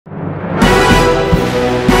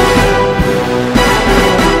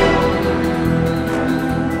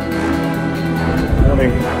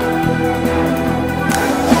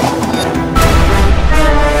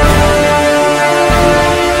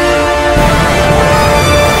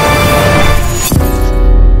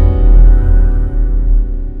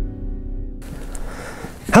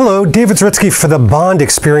David Zritsky for the Bond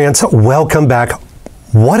Experience. Welcome back.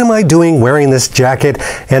 What am I doing wearing this jacket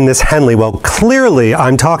and this Henley? Well, clearly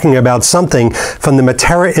I'm talking about something from the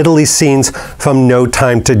Matera, Italy scenes from No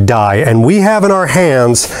Time to Die. And we have in our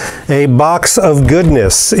hands a box of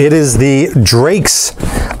goodness. It is the Drake's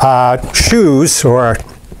shoes, or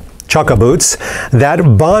Chukka boots,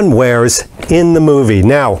 that Bond wears in the movie.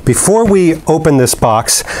 Now, before we open this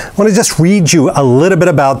box, I want to just read you a little bit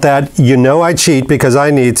about that. You know I cheat because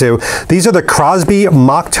I need to. These are the Crosby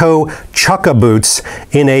mock toe Chukka boots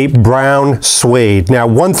in a brown suede. Now,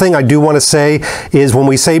 one thing I do want to say is when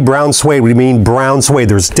we say brown suede, we mean brown suede.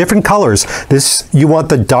 There's different colors. This, you want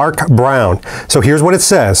the dark brown. So here's what it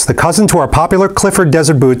says. The cousin to our popular Clifford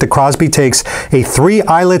Desert boot, the Crosby takes a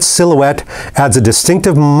 3-eyelet silhouette, adds a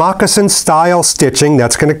distinctive moccasin style stitching.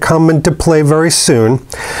 That's going to come into play very soon.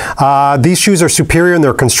 These shoes are superior in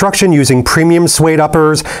their construction, using premium suede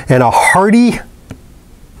uppers and a hardy,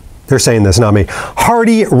 they're saying this, not me,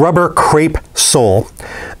 hardy rubber crepe sole.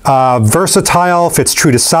 Versatile, fits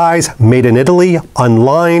true to size, made in Italy,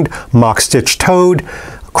 unlined, mock stitch toed,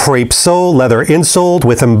 crepe sole, leather insole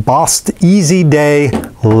with embossed Easy Day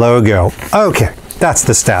logo. Okay. That's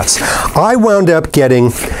the stats. I wound up getting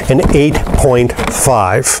an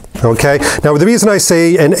 8.5, okay? Now, the reason I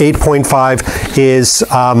say an 8.5 is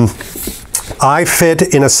I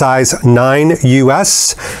fit in a size 9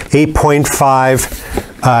 US, 8.5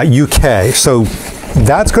 UK. So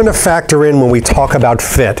that's going to factor in when we talk about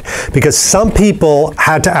fit, because some people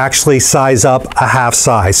had to actually size up a half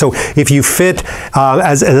size. So if you fit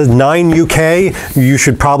as a 9 UK, you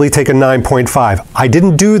should probably take a 9.5. I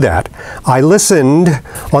didn't do that. I listened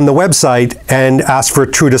on the website and asked for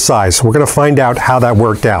true to size. We're going to find out how that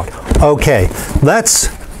worked out. Okay, let's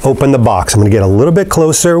open the box. I'm going to get a little bit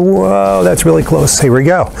closer. Whoa, that's really close. Here we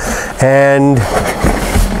go. And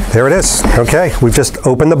there it is. Okay, we've just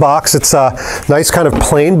opened the box. It's a nice kind of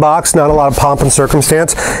plain box, not a lot of pomp and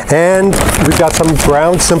circumstance. And we've got some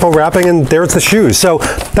brown, simple wrapping, and there's the shoes. So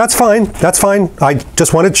that's fine. That's fine. I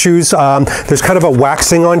just wanted shoes. There's kind of a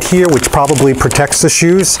waxing on here, which probably protects the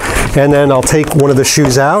shoes. And then I'll take one of the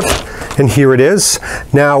shoes out, and here it is.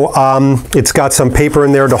 Now, it's got some paper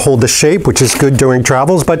in there to hold the shape, which is good during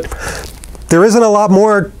travels, but there isn't a lot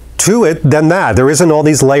more to it than that. There isn't all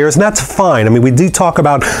these layers, and that's fine. I mean, we do talk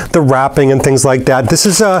about the wrapping and things like that. This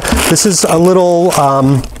is a little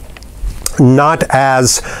not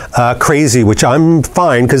as crazy, which I'm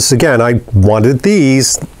fine, because again, I wanted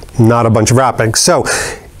these, not a bunch of wrapping. So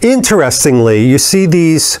interestingly, you see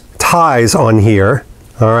these ties on here.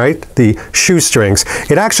 All right, the shoestrings.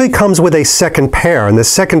 It actually comes with a second pair, and the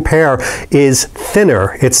second pair is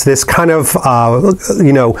thinner. It's this kind of,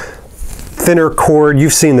 you know, thinner cord.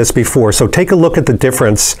 You've seen this before. So take a look at the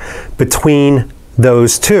difference between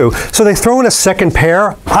those two. So they throw in a second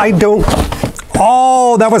pair. I don't,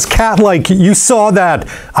 oh, that was cat-like. You saw that.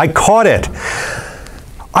 I caught it.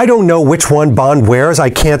 I don't know which one Bond wears. I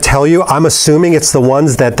can't tell you. I'm assuming it's the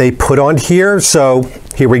ones that they put on here. So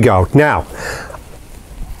here we go. Now,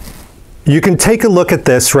 you can take a look at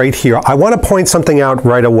this right here. I want to point something out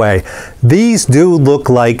right away. These do look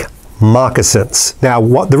like moccasins. Now,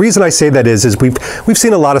 the reason I say that is we've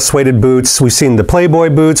seen a lot of suede boots. We've seen the Playboy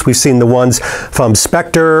boots. We've seen the ones from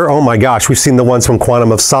Spectre. Oh my gosh, we've seen the ones from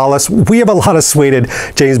Quantum of Solace. We have a lot of suede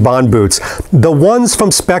James Bond boots. The ones from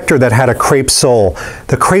Spectre that had a crepe sole,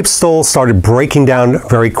 the crepe sole started breaking down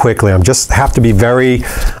very quickly. I just have to be very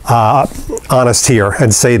honest here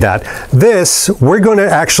and say that. This, we're going to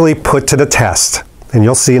actually put to the test, and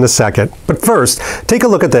you'll see in a second. But first, take a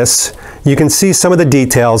look at this. You can see some of the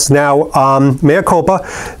details. Now, mea culpa,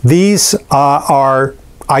 these are,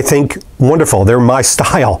 I think, wonderful. They're my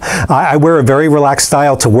style. I wear a very relaxed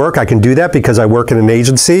style to work. I can do that because I work in an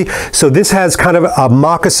agency. So this has kind of a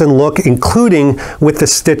moccasin look, including with the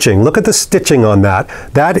stitching. Look at the stitching on that.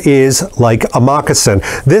 That is like a moccasin.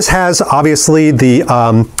 This has obviously the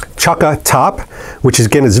Chukka top, which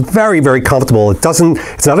again is very, very comfortable.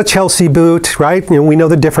 It's not a Chelsea boot, right? You know, we know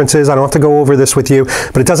the differences. I don't have to go over this with you,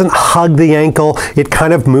 but it doesn't hug the ankle. It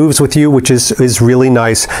kind of moves with you, which is really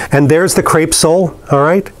nice. And there's the crepe sole, all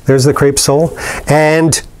right? There's the crepe sole.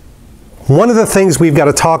 And one of the things we've got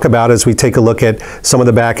to talk about as we take a look at some of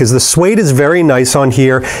the back is the suede is very nice on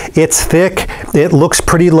here. It's thick. It looks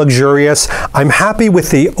pretty luxurious. I'm happy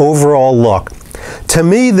with the overall look. To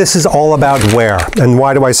me, this is all about wear. And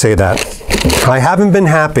why do I say that? I haven't been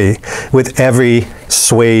happy with every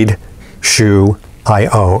suede shoe I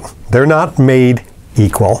own. They're not made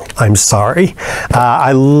equal. I'm sorry.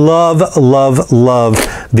 I love, love, love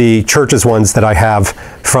the Church's ones that I have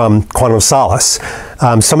from Quantum of Solace.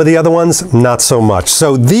 Some of the other ones, not so much.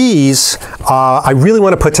 So these, I really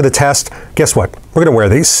want to put to the test. Guess what? We're going to wear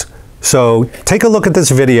these. So take a look at this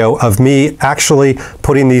video of me actually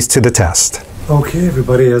putting these to the test. Okay,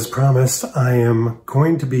 everybody, as promised, I am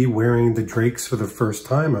going to be wearing the Drakes for the first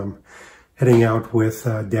time. I'm heading out with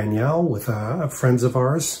Danielle, with friends of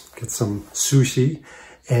ours, get some sushi,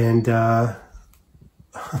 and I'll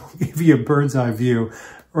give you a bird's eye view.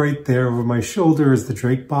 Right there over my shoulder is the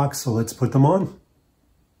Drake box, so let's put them on.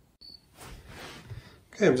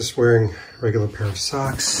 Okay, I'm just wearing a regular pair of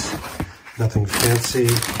socks, nothing fancy.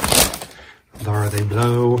 There they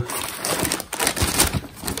blow.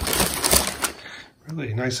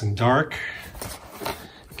 Really nice and dark.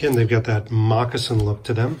 Again, they've got that moccasin look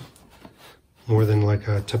to them, more than like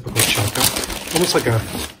a typical Chukka. Almost like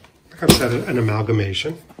I've said, an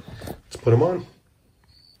amalgamation. Let's put them on.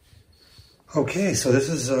 Okay, so this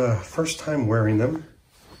is first time wearing them.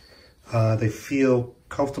 They feel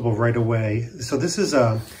comfortable right away. So this is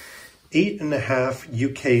a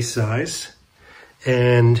 8.5 UK size,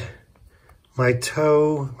 and my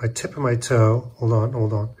tip of my toe, hold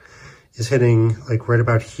on, is hitting like right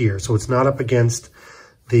about here. So it's not up against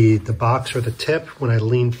the box or the tip. When I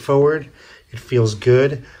lean forward, it feels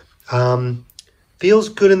good. Feels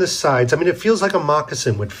good in the sides. I mean, it feels like a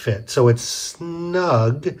moccasin would fit. So it's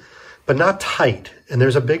snug, but not tight. And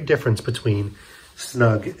there's a big difference between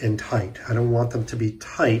snug and tight. I don't want them to be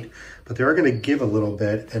tight, but they are going to give a little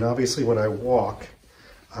bit. And obviously when I walk,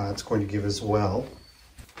 it's going to give as well.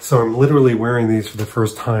 So I'm literally wearing these for the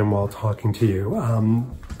first time while talking to you.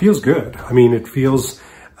 Feels good. I mean, it feels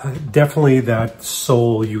definitely that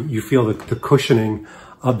sole. You feel the cushioning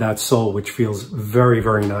of that sole, which feels very,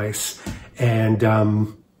 very nice. And,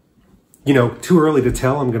 you know, too early to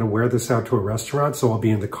tell. I'm going to wear this out to a restaurant. So I'll be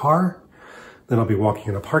in the car. Then I'll be walking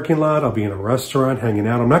in a parking lot. I'll be in a restaurant hanging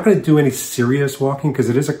out. I'm not going to do any serious walking because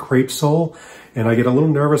it is a crepe sole. And I get a little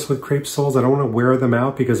nervous with crepe soles. I don't want to wear them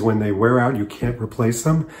out because when they wear out, you can't replace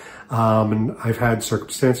them. And I've had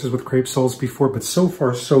circumstances with crepe soles before, but so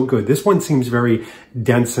far so good. This one seems very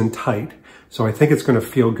dense and tight. So I think it's going to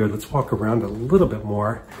feel good. Let's walk around a little bit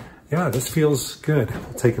more. Yeah, this feels good.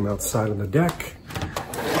 I'll take them outside on the deck.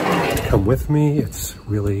 Come with me. It's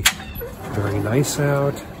really very nice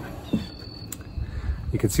out.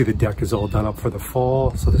 You can see the deck is all done up for the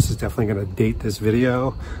fall, so this is definitely going to date this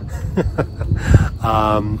video.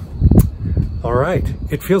 All right,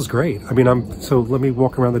 it feels great. I mean, so let me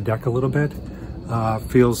walk around the deck a little bit.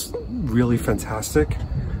 Feels really fantastic.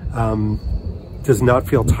 Does not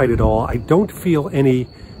feel tight at all. I don't feel any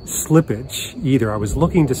slippage either. I was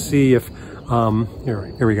looking to see if,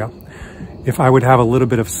 here we go. If I would have a little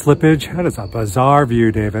bit of slippage. That is a bizarre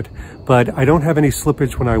view, David. But I don't have any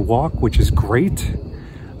slippage when I walk, which is great.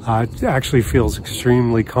 It actually feels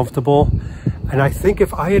extremely comfortable. And I think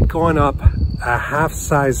if I had gone up a half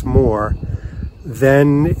size more,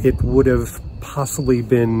 then it would have possibly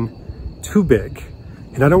been too big.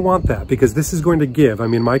 And I don't want that because this is going to give. I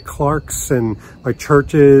mean, my Clarks and my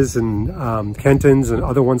Churches and Kentons and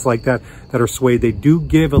other ones like that that are suede, they do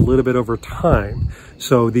give a little bit over time.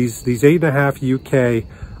 So these 8.5 UK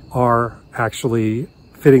are actually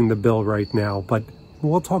fitting the bill right now. But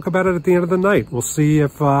we'll talk about it at the end of the night. We'll see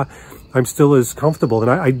if I'm still as comfortable.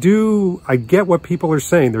 And I get what people are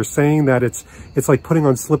saying. They're saying that it's like putting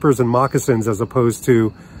on slippers and moccasins as opposed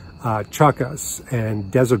to Chukkas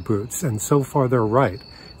and desert boots. And so far they're right.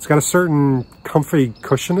 It's got a certain comfy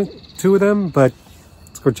cushion to them, but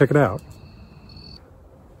let's go check it out.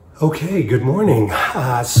 Okay, good morning.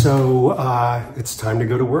 It's time to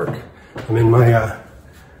go to work. I'm in my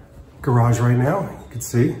garage right now. You can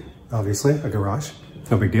see, obviously, a garage.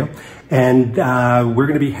 No big deal. And we're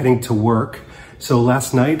going to be heading to work. So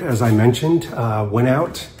last night, as I mentioned, went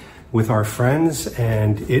out with our friends,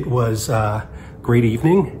 and it was a great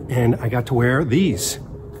evening. And I got to wear these.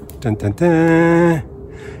 Dun, dun, dun.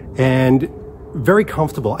 And very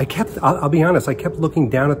comfortable. I'll be honest, I kept looking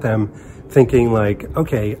down at them thinking like,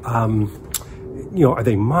 okay, you know, are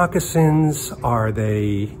they moccasins? Are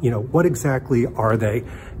they, you know, what exactly are they?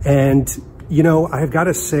 And, you know, I've got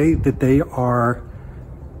to say that they are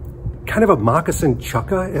kind of a moccasin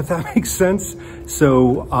Chukka, if that makes sense.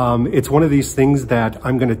 So it's one of these things that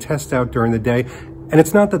I'm going to test out during the day. And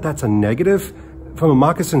it's not that that's a negative. From a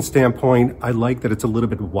moccasin standpoint, I like that it's a little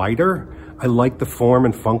bit wider. I like the form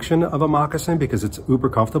and function of a moccasin because it's uber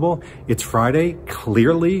comfortable. It's Friday.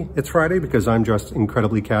 Clearly it's Friday because I'm dressed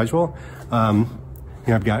incredibly casual. You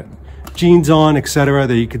know, I've got jeans on, etc.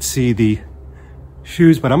 There you could see the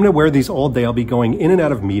shoes, but I'm going to wear these all day. I'll be going in and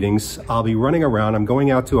out of meetings. I'll be running around. I'm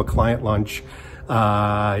going out to a client lunch.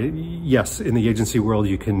 Yes, in the agency world,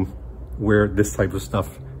 you can wear this type of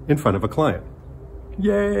stuff in front of a client.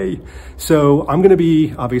 Yay! So I'm going to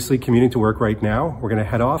be obviously commuting to work right now. We're going to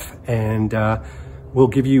head off and we'll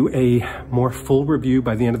give you a more full review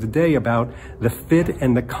by the end of the day about the fit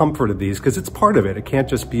and the comfort of these, because it's part of it. It can't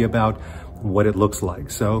just be about what it looks like.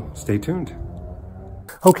 So stay tuned.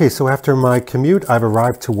 Okay, so after my commute, I've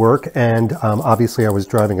arrived to work, and obviously I was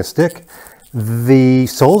driving a stick. The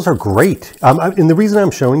soles are great. And the reason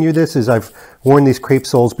I'm showing you this is I've worn these crepe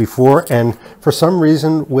soles before, and for some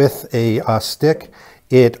reason with a stick,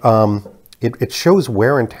 it shows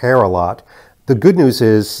wear and tear a lot. The good news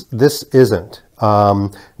is this isn't,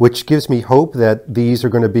 which gives me hope that these are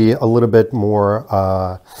going to be a little bit more,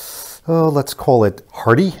 let's call it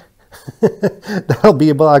hardy. That I'll be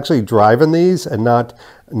able to actually drive in these and not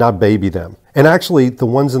baby them. And actually, the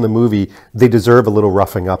ones in the movie, they deserve a little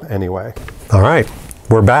roughing up anyway. All right,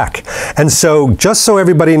 we're back. And so, just so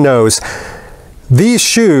everybody knows, these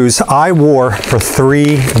shoes I wore for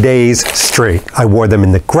 3 days straight. I wore them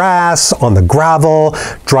in the grass, on the gravel,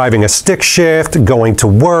 driving a stick shift, going to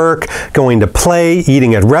work, going to play,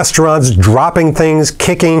 eating at restaurants, dropping things,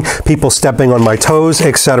 kicking, people stepping on my toes,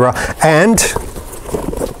 etc. And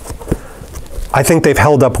I think they've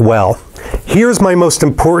held up well. Here's my most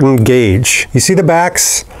important gauge. You see the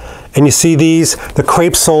backs? And you see these? The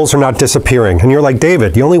crepe soles are not disappearing. And you're like,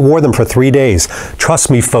 David, you only wore them for 3 days. Trust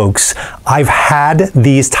me, folks, I've had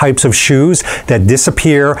these types of shoes that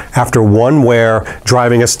disappear after one wear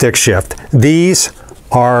driving a stick shift. These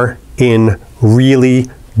are in really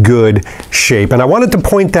good shape. And I wanted to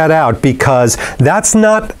point that out because that's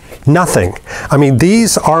not nothing. I mean,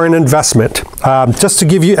 these are an investment. Just to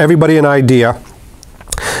give you everybody an idea,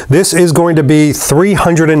 this is going to be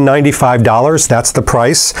 $395. That's the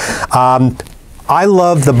price. I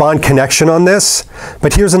love the Bond connection on this,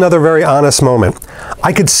 but here's another very honest moment.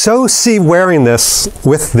 I could so see wearing this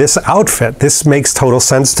with this outfit. This makes total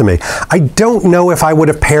sense to me. I don't know if I would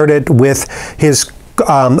have paired it with his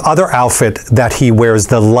other outfit that he wears,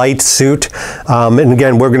 the light suit. And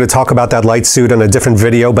again, we're going to talk about that light suit in a different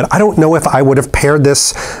video, but I don't know if I would have paired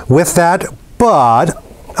this with that. But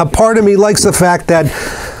a part of me likes the fact that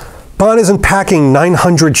Bond isn't packing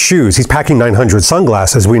 900 shoes. He's packing 900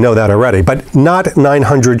 sunglasses. We know that already, but not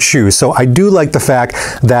 900 shoes. So I do like the fact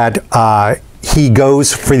that he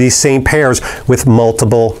goes for these same pairs with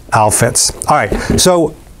multiple outfits. All right,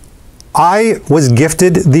 so I was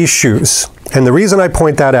gifted these shoes. And the reason I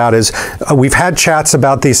point that out is we've had chats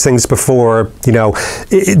about these things before. You know,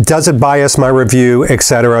 does it bias my review,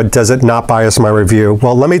 etc.? Does it not bias my review?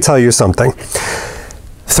 Well, let me tell you something.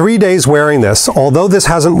 3 days wearing this, although this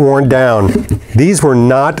hasn't worn down, these were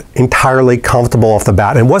not entirely comfortable off the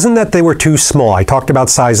bat. And it wasn't that they were too small. I talked about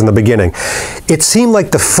size in the beginning. It seemed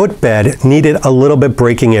like the footbed needed a little bit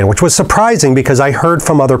breaking in, which was surprising because I heard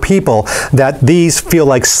from other people that these feel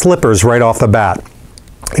like slippers right off the bat.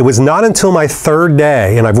 It was not until my 3rd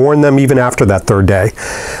day, and I've worn them even after that 3rd day,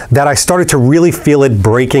 that I started to really feel it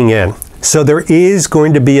breaking in. So there is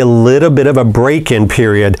going to be a little bit of a break-in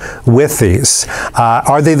period with these.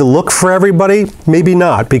 Are they the look for everybody? Maybe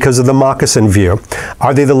not, because of the moccasin view.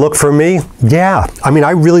 Are they the look for me? Yeah. I mean,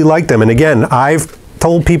 I really like them. And again, I've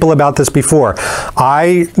told people about this before.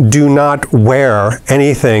 I do not wear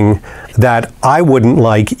anything that I wouldn't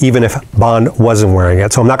like even if Bond wasn't wearing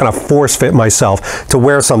it. So I'm not going to force fit myself to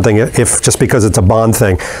wear something if just because it's a Bond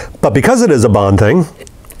thing. But because it is a Bond thing,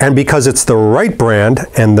 and because it's the right brand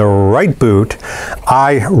and the right boot,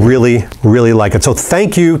 I really, really like it. So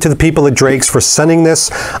thank you to the people at Drake's for sending this,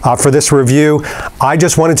 for this review. I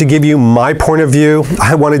just wanted to give you my point of view.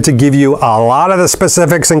 I wanted to give you a lot of the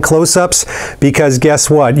specifics and close-ups because guess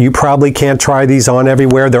what? You probably can't try these on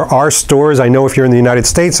everywhere. There are stores. I know if you're in the United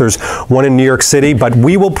States, there's one in New York City, but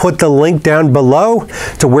we will put the link down below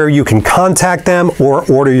to where you can contact them or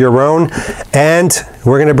order your own. And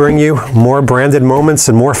we're going to bring you more branded moments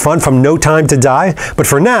and more fun from No Time to Die. But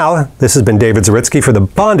for now, this has been David Zaritsky for the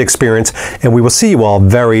Bond Experience, and we will see you all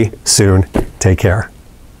very soon. Take care.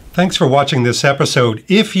 Thanks for watching this episode.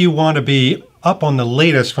 If you want to be up on the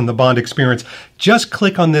latest from the Bond Experience, just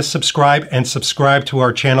click on this subscribe and subscribe to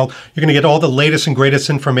our channel. You're going to get all the latest and greatest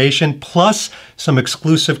information, plus some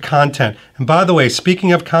exclusive content. And by the way,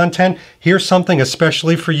 speaking of content, here's something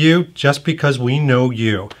especially for you, just because we know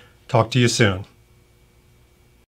you. Talk to you soon.